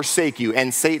nor forsake you.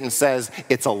 And Satan says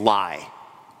it's a lie.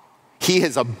 He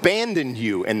has abandoned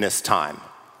you in this time.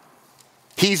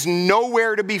 He's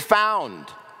nowhere to be found.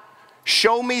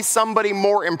 Show me somebody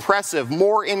more impressive,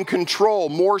 more in control,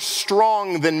 more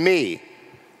strong than me.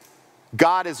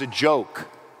 God is a joke.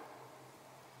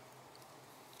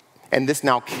 And this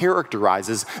now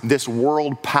characterizes this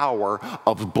world power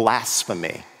of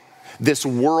blasphemy. This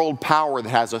world power that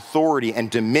has authority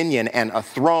and dominion and a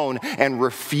throne and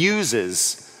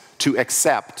refuses to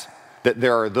accept that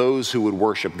there are those who would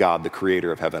worship God, the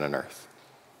creator of heaven and earth.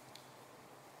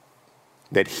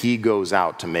 That he goes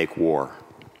out to make war.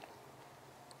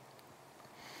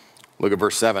 Look at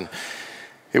verse 7.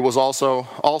 It was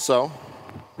also,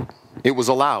 it was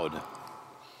allowed. Do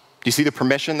you see the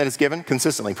permission that is given?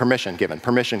 Consistently, permission given,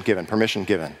 permission given, permission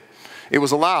given. It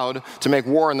was allowed to make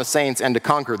war on the saints and to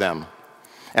conquer them.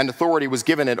 And authority was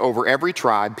given it over every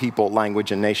tribe, people,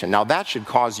 language, and nation. Now that should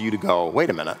cause you to go, wait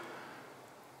a minute.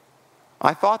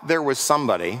 I thought there was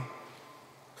somebody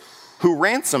who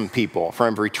ransomed people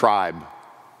from every tribe,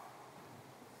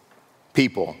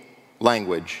 people,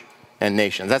 language, and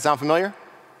nation. Does that sound familiar?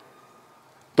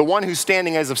 The one who's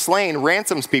standing as if slain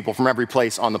ransoms people from every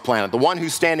place on the planet. The one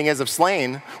who's standing as if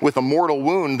slain with a mortal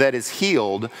wound that is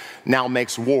healed now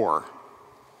makes war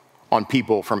on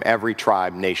people from every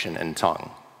tribe, nation, and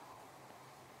tongue.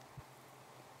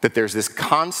 That there's this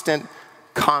constant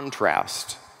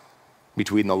contrast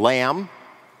between the lamb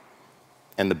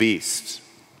and the beast.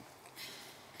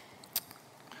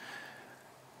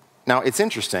 Now, it's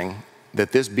interesting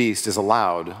that this beast is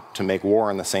allowed to make war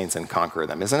on the saints and conquer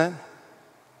them, isn't it?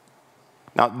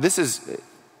 Now,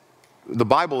 the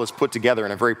Bible is put together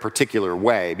in a very particular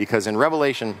way, because in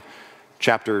Revelation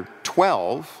chapter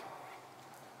 12,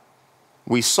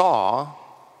 we saw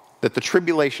that the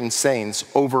tribulation saints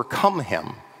overcome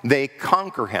him. They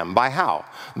conquer him by how?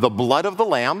 The blood of the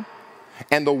Lamb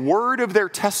and the word of their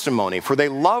testimony, for they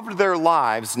loved their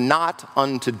lives not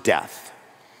unto death.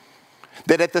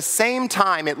 That at the same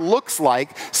time, it looks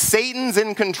like Satan's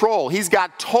in control. He's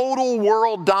got total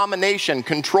world domination,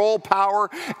 control,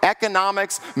 power,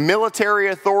 economics, military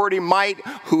authority, might,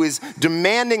 who is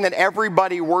demanding that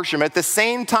everybody worship him. At the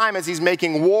same time as he's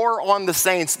making war on the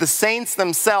saints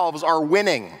themselves are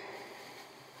winning.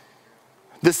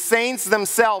 The saints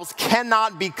themselves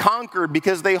cannot be conquered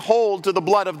because they hold to the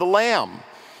blood of the Lamb.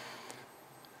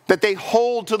 That they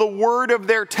hold to the word of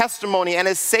their testimony. And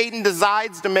as Satan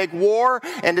decides to make war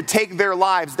and to take their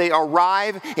lives, they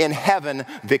arrive in heaven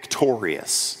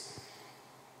victorious.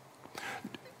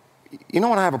 You know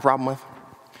what I have a problem with?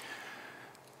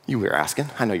 You were asking.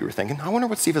 I know you were thinking. I wonder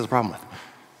what Steve has a problem with.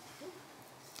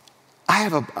 I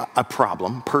have a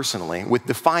problem, personally, with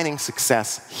defining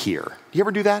success here. Do you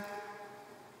ever do that?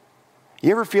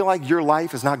 You ever feel like your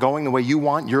life is not going the way you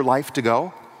want your life to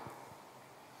go?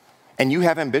 And you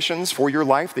have ambitions for your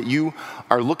life that you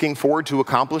are looking forward to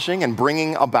accomplishing and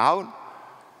bringing about,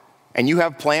 and you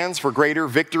have plans for greater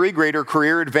victory, greater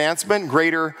career advancement,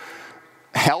 greater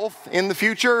health in the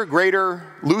future, greater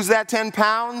lose that 10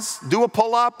 pounds, do a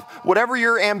pull-up, whatever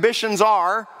your ambitions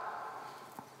are,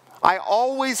 I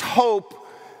always hope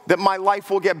that my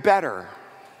life will get better.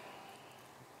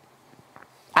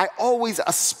 I always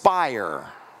aspire.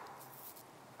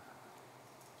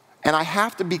 And I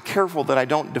have to be careful that I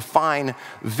don't define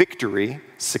victory,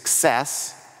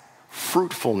 success,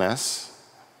 fruitfulness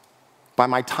by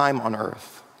my time on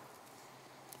earth.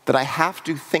 That I have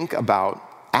to think about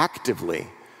actively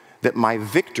that my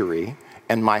victory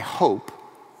and my hope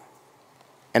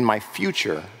and my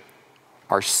future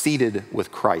are seated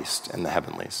with Christ in the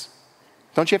heavenlies.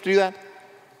 Don't you have to do that?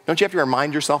 Don't you have to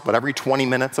remind yourself about every 20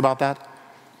 minutes about that?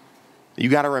 You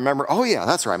got to remember, oh yeah,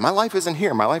 that's right. My life isn't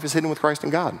here. My life is hidden with Christ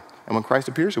in God. And when Christ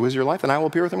appears, who is your life, then I will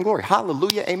appear with him in glory.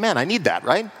 Hallelujah, amen. I need that,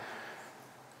 right?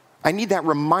 I need that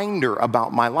reminder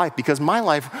about my life, because my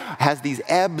life has these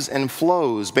ebbs and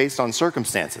flows based on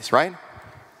circumstances, right?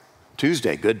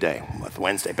 Tuesday, good day.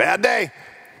 Wednesday, bad day.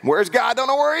 Where's God? Don't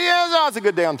know where he is. Oh, it's a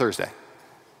good day on Thursday.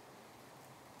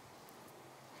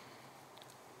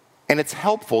 And it's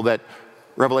helpful that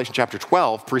Revelation chapter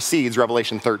 12 precedes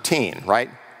Revelation 13, right?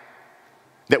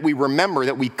 That we remember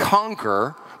that we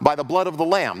conquer by the blood of the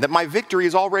Lamb, that my victory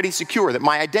is already secure, that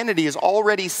my identity is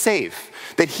already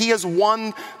safe, that he has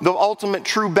won the ultimate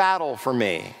true battle for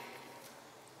me.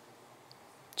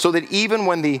 So that even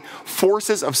when the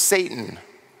forces of Satan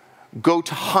go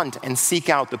to hunt and seek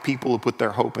out the people who put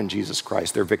their hope in Jesus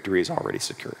Christ, their victory is already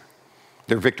secure.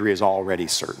 Their victory is already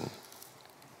certain.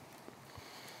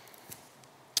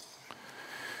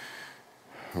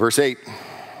 Verse 8.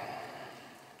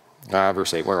 Where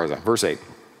was I? Verse 8.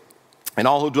 And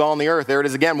all who dwell on the earth, there it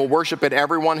is again, will worship at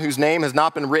everyone whose name has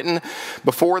not been written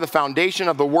before the foundation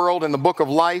of the world in the book of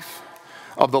life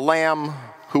of the Lamb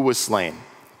who was slain.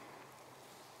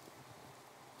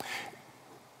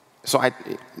 So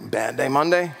bad day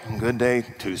Monday, good day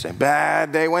Tuesday.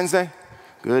 Bad day Wednesday,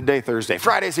 good day Thursday.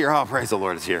 Friday's here, oh praise the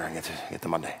Lord, it's here. I get to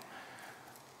Monday.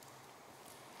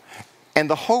 And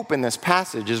the hope in this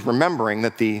passage is remembering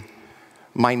that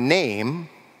my name,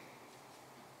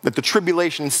 that the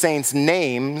tribulation saints'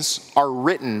 names are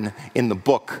written in the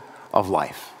book of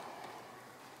life.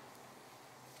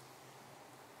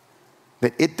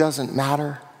 That it doesn't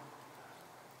matter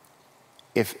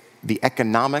if the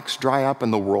economics dry up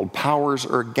and the world powers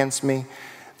are against me,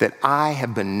 that I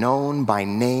have been known by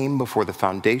name before the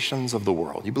foundations of the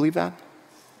world. You believe that?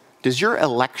 Does your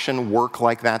election work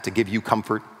like that to give you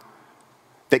comfort?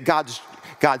 That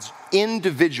God's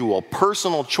individual,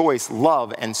 personal choice,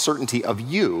 love, and certainty of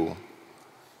you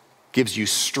gives you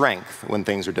strength when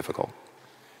things are difficult.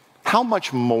 How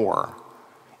much more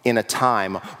in a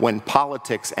time when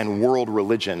politics and world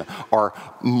religion are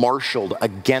marshaled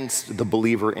against the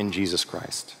believer in Jesus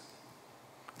Christ?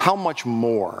 How much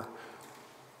more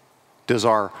does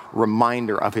our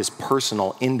reminder of his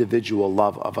personal, individual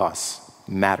love of us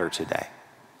matter today?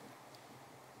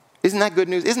 Isn't that good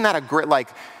news? Isn't that a great,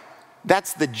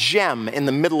 that's the gem in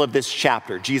the middle of this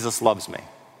chapter. Jesus loves me.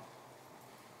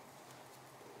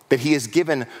 That he has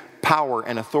given power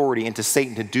and authority into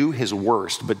Satan to do his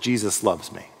worst, but Jesus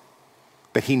loves me.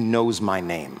 That he knows my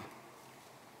name.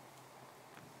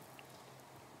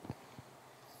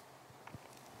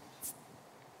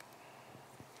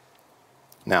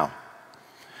 Now,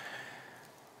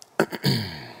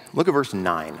 look at verse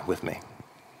 9 with me.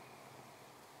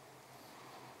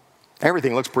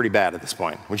 Everything looks pretty bad at this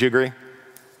point. Would you agree?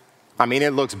 I mean,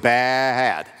 it looks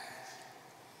bad.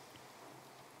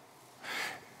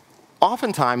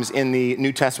 Oftentimes in the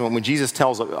New Testament, when Jesus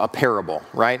tells a parable,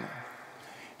 right?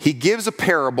 He gives a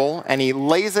parable and he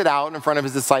lays it out in front of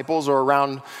his disciples or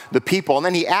around the people. And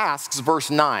then he asks,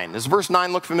 verse 9. Does verse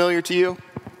 9 look familiar to you?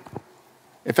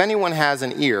 If anyone has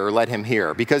an ear, let him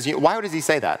hear. Why does he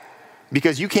say that?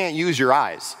 Because you can't use your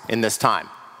eyes in this time.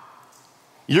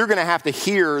 You're going to have to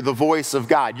hear the voice of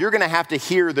God. You're going to have to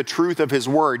hear the truth of his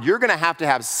word. You're going to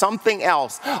have something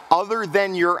else other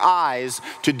than your eyes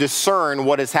to discern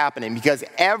what is happening, because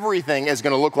everything is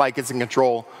going to look like it's in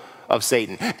control of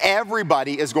Satan.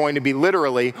 Everybody is going to be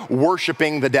literally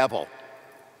worshiping the devil.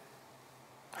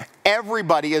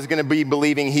 Everybody is going to be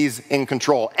believing he's in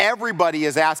control. Everybody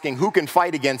is asking, who can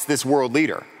fight against this world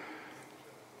leader?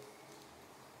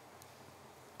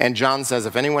 And John says,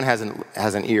 if anyone has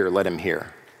an ear, let him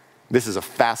hear. This is a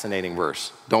fascinating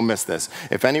verse. Don't miss this.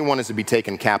 If anyone is to be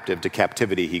taken captive, to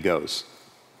captivity he goes.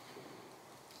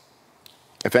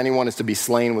 If anyone is to be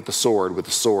slain with the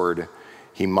sword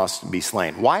he must be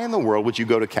slain. Why in the world would you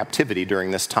go to captivity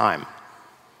during this time?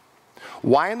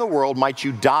 Why in the world might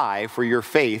you die for your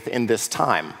faith in this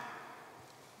time?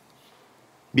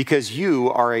 Because you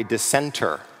are a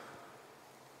dissenter.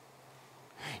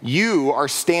 You are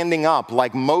standing up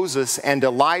like Moses and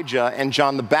Elijah and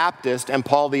John the Baptist and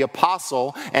Paul the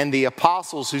Apostle and the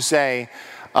apostles who say,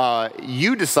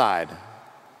 you decide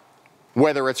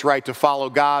whether it's right to follow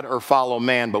God or follow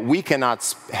man, but we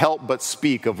cannot help but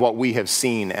speak of what we have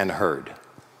seen and heard.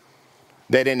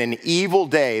 That in an evil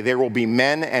day there will be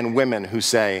men and women who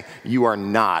say, you are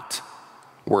not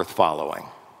worth following.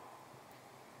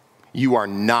 You are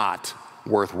not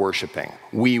worth worshiping.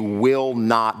 We will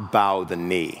not bow the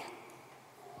knee.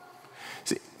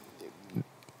 See,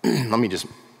 let me just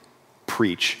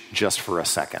preach just for a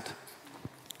second.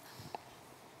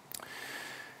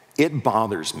 It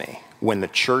bothers me when the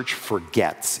church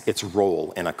forgets its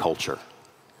role in a culture.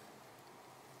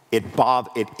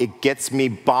 It gets me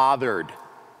bothered.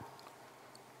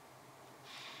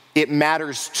 It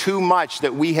matters too much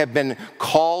that we have been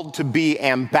called to be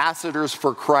ambassadors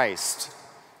for Christ.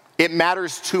 It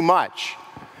matters too much.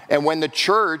 And when the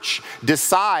church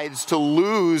decides to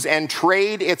lose and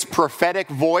trade its prophetic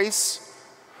voice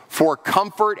for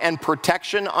comfort and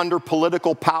protection under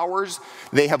political powers,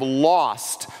 they have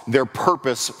lost their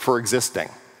purpose for existing.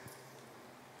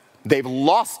 They've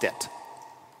lost it.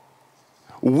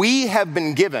 We have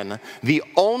been given the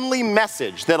only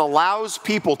message that allows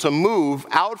people to move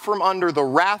out from under the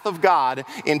wrath of God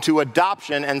into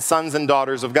adoption and sons and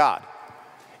daughters of God.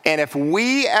 And if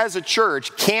we as a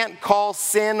church can't call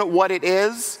sin what it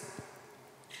is,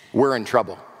 we're in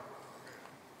trouble.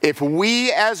 If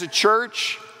we as a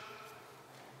church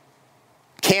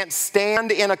can't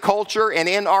stand in a culture and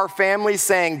in our families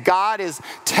saying God is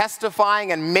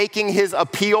testifying and making his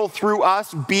appeal through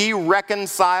us, be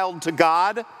reconciled to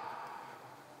God,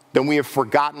 then we have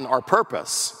forgotten our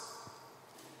purpose.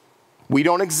 We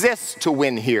don't exist to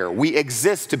win here. We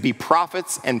exist to be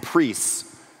prophets and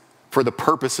priests for the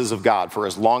purposes of God for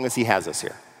as long as he has us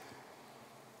here.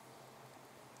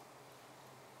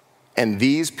 And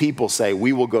these people say,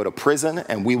 we will go to prison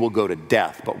and we will go to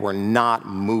death, but we're not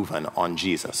moving on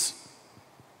Jesus.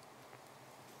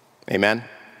 Amen?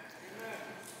 Amen.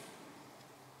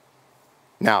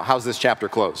 Now, how's this chapter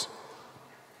close?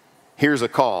 Here's a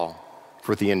call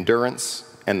for the endurance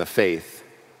and the faith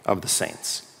of the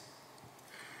saints.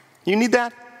 You need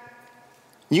that?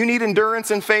 You need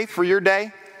endurance and faith for your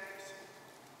day?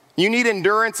 You need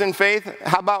endurance and faith?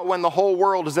 How about when the whole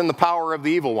world is in the power of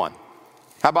the evil one?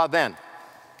 How about then?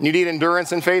 You need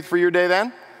endurance and faith for your day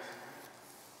then?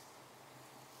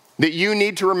 That you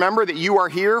need to remember that you are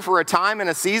here for a time and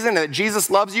a season, and that Jesus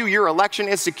loves you, your election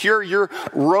is secure, your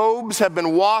robes have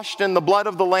been washed in the blood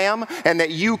of the Lamb, and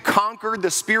that you conquered the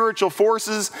spiritual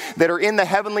forces that are in the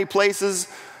heavenly places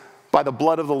by the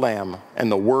blood of the Lamb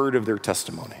and the word of their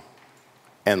testimony.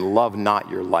 And love not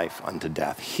your life unto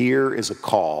death. Here is a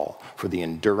call for the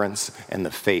endurance and the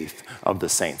faith of the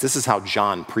saints. This is how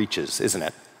John preaches, isn't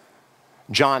it?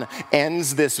 John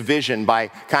ends this vision by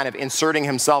kind of inserting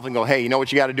himself and go, hey, you know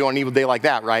what you got to do on an evil day like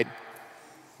that, right?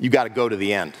 You got to go to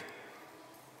the end.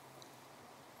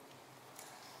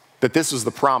 That this is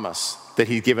the promise that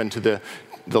he's given to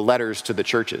the letters to the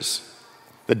churches.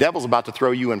 The devil's about to throw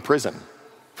you in prison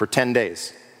for 10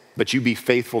 days, but you be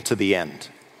faithful to the end.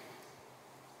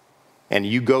 And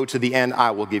you go to the end,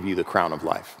 I will give you the crown of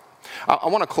life. I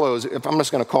want to close. I'm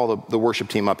just going to call the worship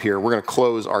team up here. We're going to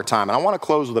close our time. And I want to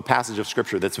close with a passage of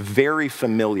Scripture that's very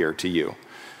familiar to you.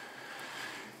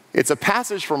 It's a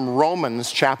passage from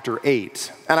Romans chapter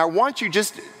 8. And I want you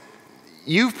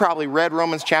you've probably read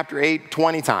Romans chapter 8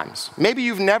 20 times. Maybe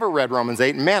you've never read Romans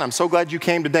 8. Man, I'm so glad you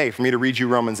came today for me to read you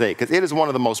Romans 8, because it is one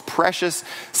of the most precious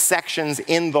sections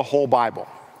in the whole Bible.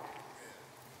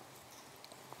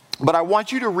 But I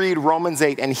want you to read Romans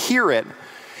 8 and hear it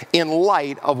in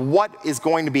light of what is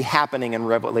going to be happening in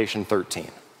Revelation 13.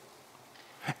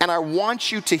 And I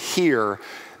want you to hear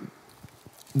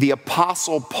the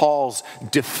Apostle Paul's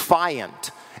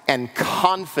defiant and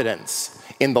confidence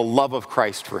in the love of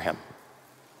Christ for him.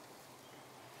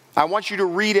 I want you to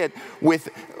read it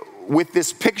with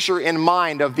this picture in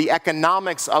mind of the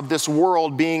economics of this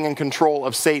world being in control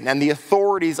of Satan, and the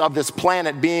authorities of this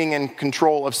planet being in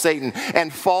control of Satan,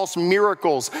 and false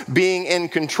miracles being in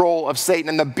control of Satan,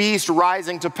 and the beast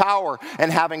rising to power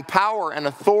and having power and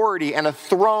authority and a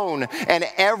throne, and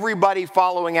everybody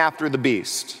following after the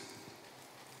beast.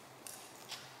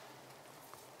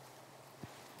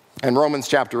 And Romans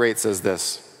chapter 8 says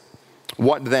this: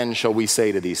 what then shall we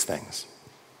say to these things?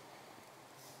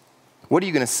 What are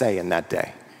you going to say in that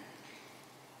day?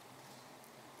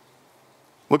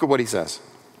 Look at what he says.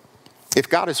 If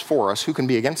God is for us, who can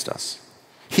be against us?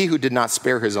 He who did not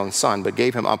spare his own son, but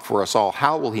gave him up for us all,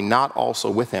 how will he not also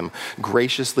with him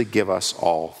graciously give us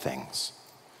all things?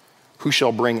 Who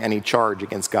shall bring any charge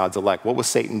against God's elect? What was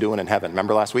Satan doing in heaven?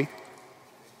 Remember last week?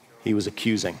 He was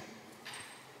accusing.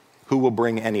 Who will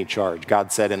bring any charge?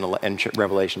 God said in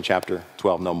Revelation chapter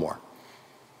 12, no more.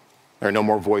 There are no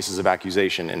more voices of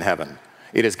accusation in heaven.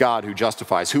 It is God who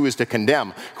justifies. Who is to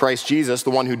condemn? Christ Jesus, the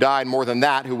one who died, more than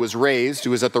that, who was raised,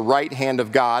 who is at the right hand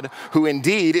of God, who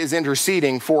indeed is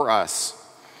interceding for us.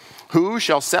 Who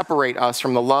shall separate us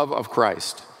from the love of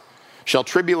Christ? Shall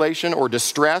tribulation or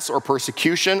distress or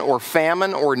persecution or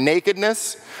famine or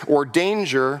nakedness or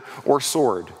danger or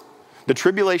sword? The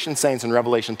tribulation saints in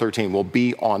Revelation 13 will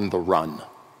be on the run.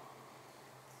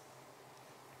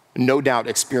 No doubt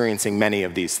experiencing many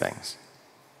of these things.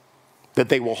 That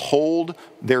they will hold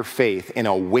their faith in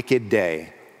a wicked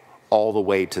day all the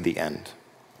way to the end.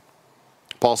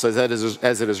 Paul says,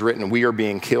 as it is written, we are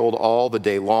being killed all the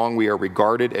day long. We are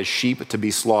regarded as sheep to be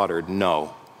slaughtered.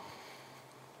 No.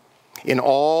 In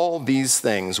all these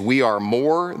things, we are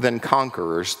more than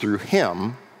conquerors through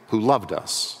him who loved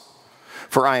us.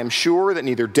 For I am sure that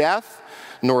neither death,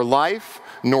 nor life,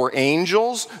 nor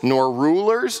angels, nor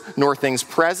rulers, nor things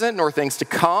present, nor things to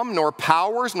come, nor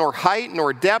powers, nor height,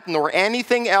 nor depth, nor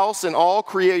anything else in all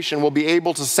creation will be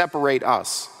able to separate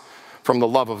us from the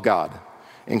love of God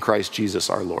in Christ Jesus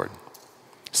our Lord.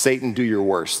 Satan, do your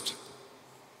worst.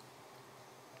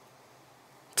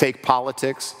 Take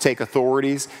politics, take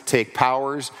authorities, take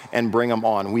powers, and bring them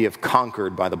on. We have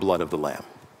conquered by the blood of the Lamb.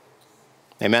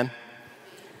 Amen?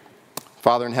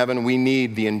 Father in heaven, we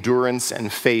need the endurance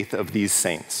and faith of these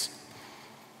saints.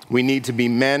 We need to be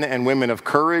men and women of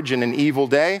courage in an evil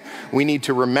day. We need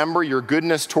to remember your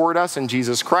goodness toward us in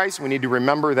Jesus Christ. We need to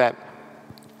remember that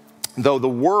though the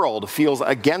world feels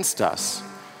against us,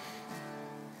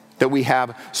 that we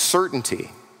have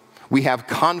certainty, we have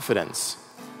confidence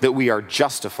that we are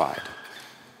justified,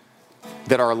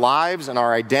 that our lives and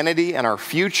our identity and our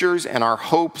futures and our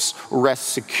hopes rest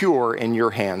secure in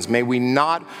your hands. May we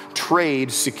not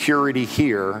trade security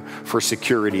here for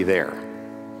security there.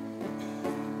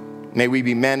 May we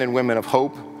be men and women of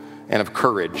hope and of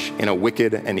courage in a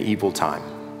wicked and evil time.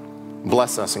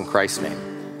 Bless us in Christ's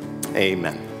name.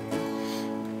 Amen.